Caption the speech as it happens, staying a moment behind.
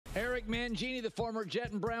Eric Mangini, the former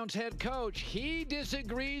Jet and Browns head coach, he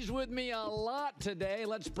disagrees with me a lot today.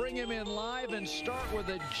 Let's bring him in live and start with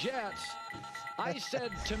the Jets. I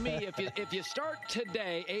said to me, if you start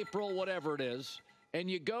today, April, whatever it is,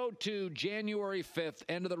 and you go to January 5th,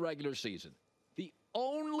 end of the regular season, the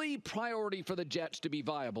only priority for the Jets to be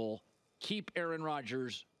viable, keep Aaron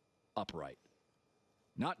Rodgers upright.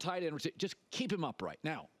 Not tight end, just keep him upright.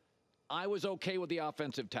 Now, I was okay with the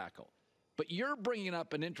offensive tackle. But you're bringing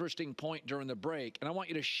up an interesting point during the break, and I want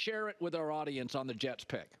you to share it with our audience on the Jets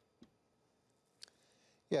pick.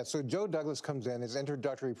 Yeah, so Joe Douglas comes in, his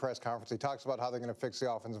introductory press conference. He talks about how they're going to fix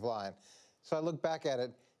the offensive line. So I look back at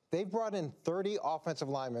it. They've brought in 30 offensive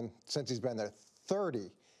linemen since he's been there, 30.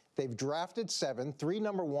 They've drafted 7, 3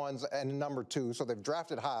 number ones and a number 2, so they've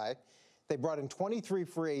drafted high. They brought in 23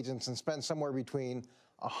 free agents and spent somewhere between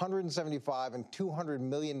 $175 and $200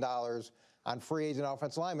 million on free agent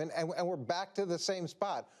offensive linemen, and we're back to the same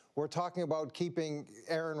spot. We're talking about keeping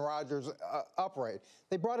Aaron Rodgers upright.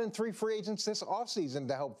 They brought in 3 free agents this offseason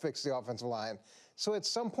to help fix the offensive line. So at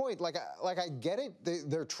some point, like I get it,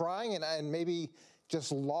 they're trying, and maybe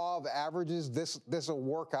just law of averages, this will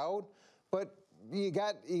work out, but you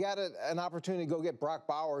got an opportunity to go get Brock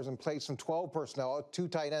Bowers and play some 12 personnel, 2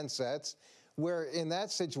 tight end sets, where in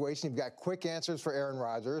that situation, you've got quick answers for Aaron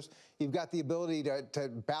Rodgers. You've got the ability to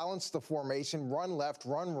balance the formation, run left,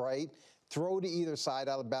 run right, throw to either side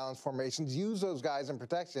out of balanced formations, use those guys in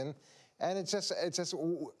protection. And it's just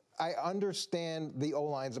I understand the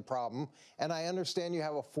O-line's a problem, and I understand you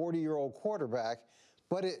have a 40-year-old quarterback,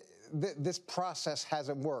 but this process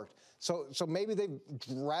hasn't worked. So maybe they've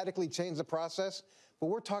radically changed the process, but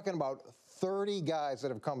we're talking about 30 guys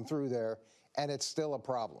that have come through there, and it's still a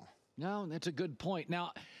problem. No, that's a good point.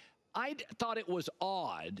 Now, I thought it was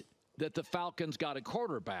odd that the Falcons got a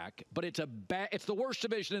quarterback, but it's the worst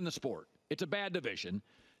division in the sport. It's a bad division.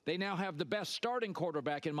 They now have the best starting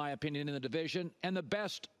quarterback, in my opinion, in the division, and the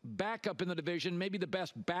best backup in the division, maybe the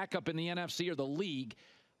best backup in the NFC or the league.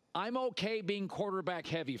 I'm okay being quarterback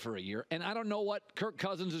heavy for a year, and I don't know what Kirk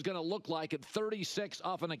Cousins is going to look like at 36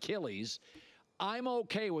 off an Achilles. I'm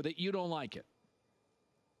okay with it. You don't like it.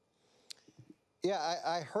 Yeah,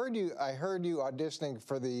 I heard you auditioning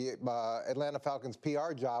for the Atlanta Falcons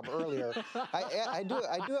PR job earlier. I do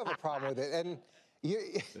have a problem with it,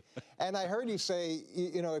 and I heard you say,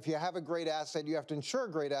 if you have a great asset, you have to insure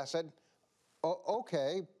a great asset.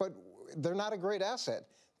 Okay, but they're not a great asset.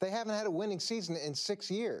 They haven't had a winning season in 6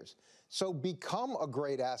 years. So become a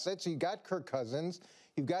great asset. So you got Kirk Cousins,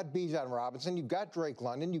 you've got Bijan Robinson, you've got Drake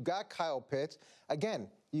London, you've got Kyle Pitts. Again,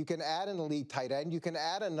 you can add an elite tight end. You can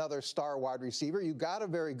add another star wide receiver. You got a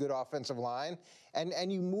very good offensive line,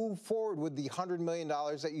 and you move forward with the $100 million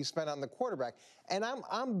that you spent on the quarterback. And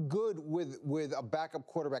I'm good with a backup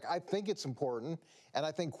quarterback. I think it's important, and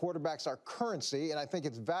I think quarterbacks are currency, and I think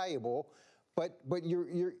it's valuable. But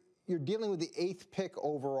you're dealing with the 8th pick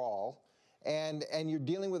overall, and you're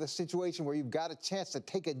dealing with a situation where you've got a chance to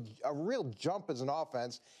take a real jump as an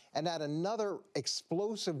offense and add another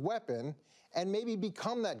explosive weapon and maybe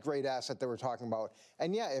become that great asset that we're talking about.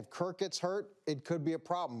 And yeah, if Kirk gets hurt, it could be a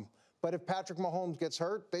problem. But if Patrick Mahomes gets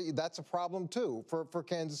hurt, that's a problem too for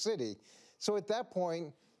Kansas City. So at that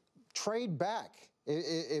point, trade back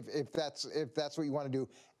if that's what you want to do.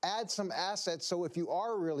 Add some assets so if you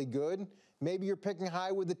are really good, maybe you're picking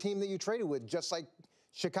high with the team that you traded with, just like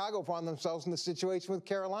Chicago found themselves in the situation with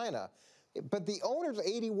Carolina. But the owner's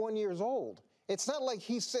 81 years old. It's not like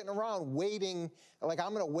he's sitting around waiting, like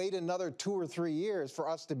I'm going to wait another 2 or 3 years for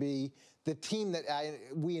us to be the team that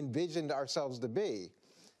we envisioned ourselves to be.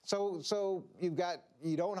 So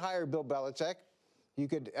you don't hire Bill Belichick. You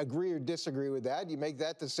could agree or disagree with that. You make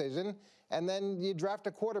that decision, and then you draft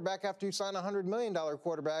a quarterback after you sign a $100 million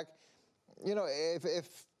quarterback.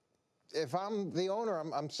 If I'm the owner,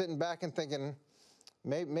 I'm sitting back and thinking,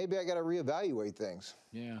 maybe I got to reevaluate things.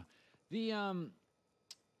 Yeah.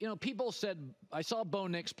 People said, I saw Bo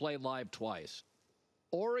Nix play live twice.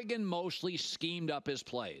 Oregon mostly schemed up his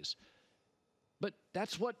plays. But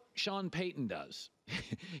that's what Sean Payton does.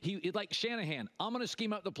 He like Shanahan, I'm going to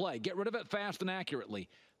scheme up the play. Get rid of it fast and accurately.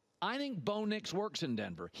 I think Bo Nix works in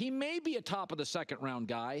Denver. He may be a top of the second round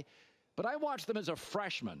guy, but I watched them as a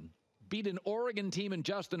freshman beat an Oregon team and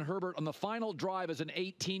Justin Herbert on the final drive as an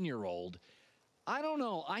 18-year-old. I don't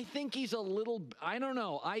know. I think he's a little – I don't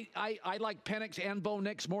know. I like Penix and Bo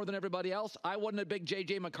Nix more than everybody else. I wasn't a big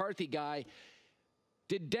J.J. McCarthy guy.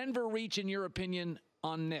 Did Denver reach, in your opinion,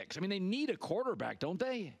 on Nix? I mean, they need a quarterback, don't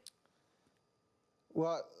they?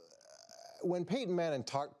 Well, when Peyton Manning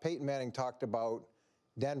talked about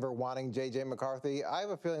Denver wanting J.J. McCarthy, I have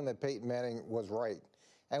a feeling that Peyton Manning was right.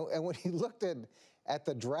 And when he looked at at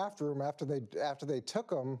the draft room after they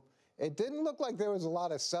took him, it didn't look like there was a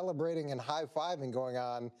lot of celebrating and high-fiving going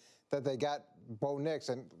on that they got Bo Nix.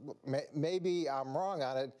 And maybe I'm wrong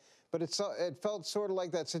on it, but it felt sort of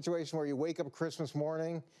like that situation where you wake up Christmas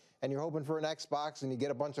morning and you're hoping for an Xbox and you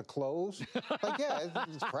get a bunch of clothes. Like, yeah,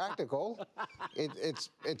 it's practical.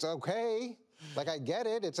 It's okay. Like, I get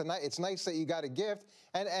it. It's nice that you got a gift.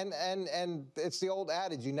 And it's the old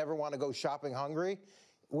adage, you never want to go shopping hungry.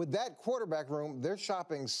 With that quarterback room, they're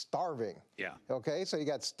shopping starving. Yeah. Okay, so you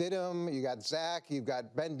got Stidham, you got Zach, you've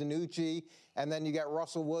got Ben DiNucci, and then you got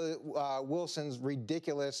Russell Wilson's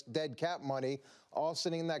ridiculous dead cap money all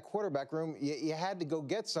sitting in that quarterback room. You had to go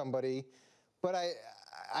get somebody. But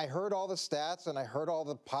I heard all the stats and I heard all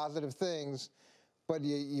the positive things, but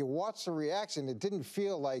you watch the reaction. It didn't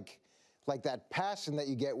feel like that passion that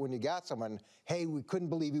you get when you got someone. Hey, we couldn't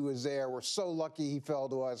believe he was there. We're so lucky he fell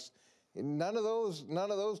to us. None of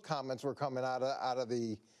those comments were coming out of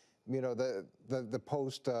the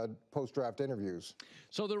post draft interviews.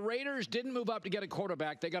 So the Raiders didn't move up to get a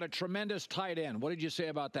quarterback. They got a tremendous tight end. What did you say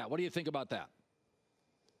about that? What do you think about that?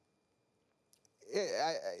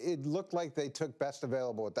 It looked like they took best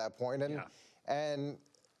available at that point, and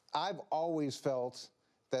I've always felt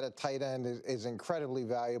that a tight end is incredibly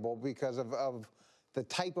valuable because of the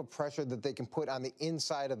type of pressure that they can put on the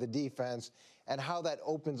inside of the defense and how that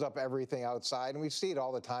opens up everything outside. And we see it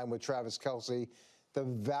all the time with Travis Kelce, the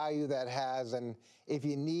value that has. And if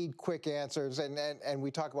you need quick answers, and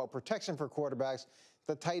we talk about protection for quarterbacks,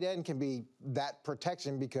 the tight end can be that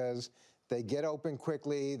protection because they get open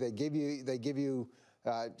quickly. They give you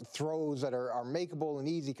throws that are makeable and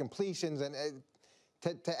easy completions. And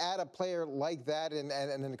to add a player like that and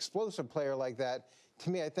an explosive player like that, to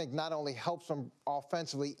me, I think not only helps them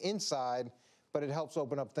offensively inside, but it helps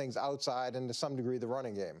open up things outside and to some degree the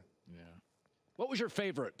running game. Yeah. What was your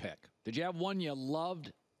favorite pick? Did you have one you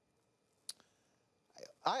loved?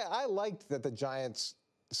 I liked that the Giants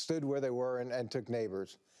stood where they were and took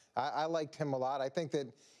Neighbors. I liked him a lot. I think that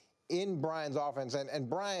in Brian's offense, and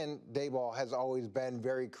Brian Daboll has always been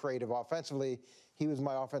very creative offensively. He was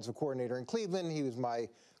my offensive coordinator in Cleveland. He was my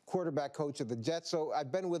quarterback coach at the Jets. So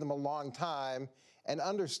I've been with him a long time, and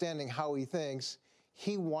understanding how he thinks,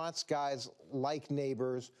 he wants guys like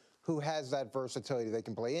Neighbors who has that versatility. They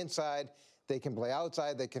can play inside, they can play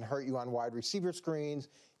outside, they can hurt you on wide receiver screens,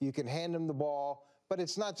 you can hand them the ball. But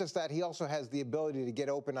it's not just that. He also has the ability to get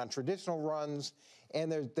open on traditional runs,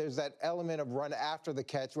 and there's that element of run after the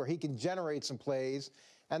catch where he can generate some plays.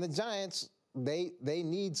 And the Giants, they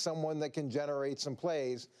need someone that can generate some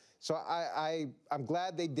plays. So I'm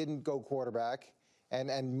glad they didn't go quarterback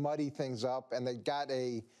and muddy things up, and they got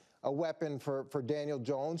a weapon for Daniel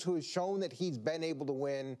Jones, who has shown that he's been able to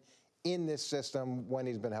win in this system when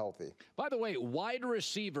he's been healthy. By the way, wide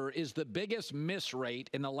receiver is the biggest miss rate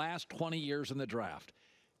in the last 20 years in the draft.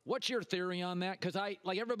 What's your theory on that? Because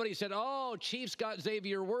like everybody said, oh, Chiefs got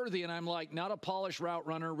Xavier Worthy, and I'm like, not a polished route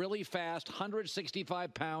runner, really fast,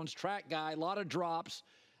 165 pounds, track guy, a lot of drops.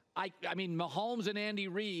 I mean, Mahomes and Andy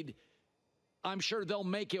Reid, I'm sure they'll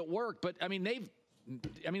make it work, but I mean,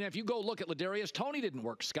 if you go look at Ladarius Toney didn't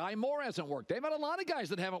work. Sky Moore hasn't worked. They've had a lot of guys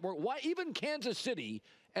that haven't worked. Why even Kansas City,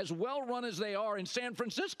 as well run as they are, in San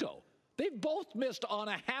Francisco, they've both missed on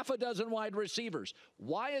a half a dozen wide receivers.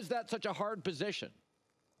 Why is that such a hard position?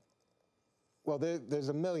 Well, there's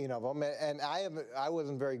a million of them, and I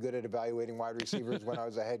wasn't very good at evaluating wide receivers when I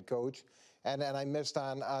was a head coach, and I missed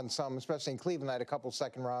on some, especially in Cleveland. I had a couple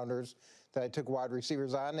second-rounders that I took wide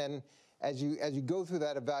receivers on, and as you go through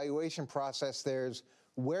that evaluation process, there's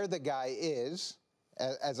where the guy is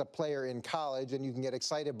as a player in college, and you can get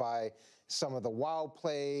excited by some of the wow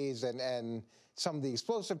plays and some of the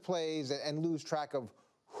explosive plays and lose track of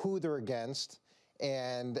who they're against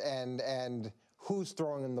and who's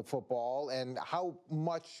throwing them the football and how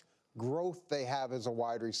much growth they have as a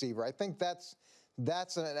wide receiver. I think that's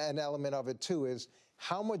an element of it too, is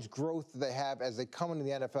how much growth they have as they come into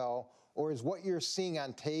the NFL, or is what you're seeing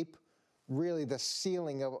on tape really the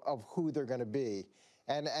ceiling of who they're going to be.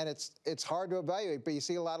 And it's hard to evaluate, but you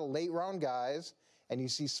see a lot of late round guys and you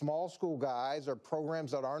see small school guys or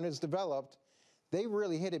programs that aren't as developed. They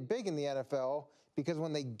really hit it big in the NFL because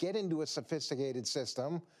when they get into a sophisticated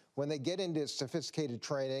system, when they get into sophisticated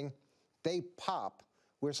training, they pop.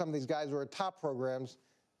 Where some of these guys who are top programs,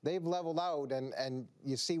 they've leveled out and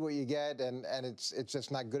you see what you get, and it's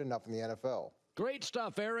just not good enough in the NFL. Great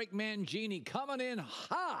stuff, Eric Mangini, coming in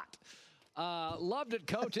hot. Loved it,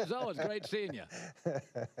 Coach, as always. Great seeing you.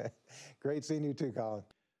 Great seeing you too, Colin.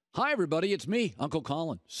 Hi, everybody. It's me, Uncle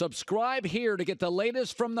Colin. Subscribe here to get the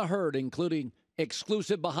latest from the herd, including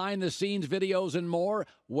exclusive behind-the-scenes videos, and more,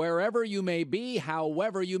 wherever you may be,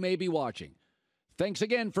 however you may be watching. Thanks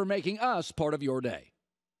again for making us part of your day.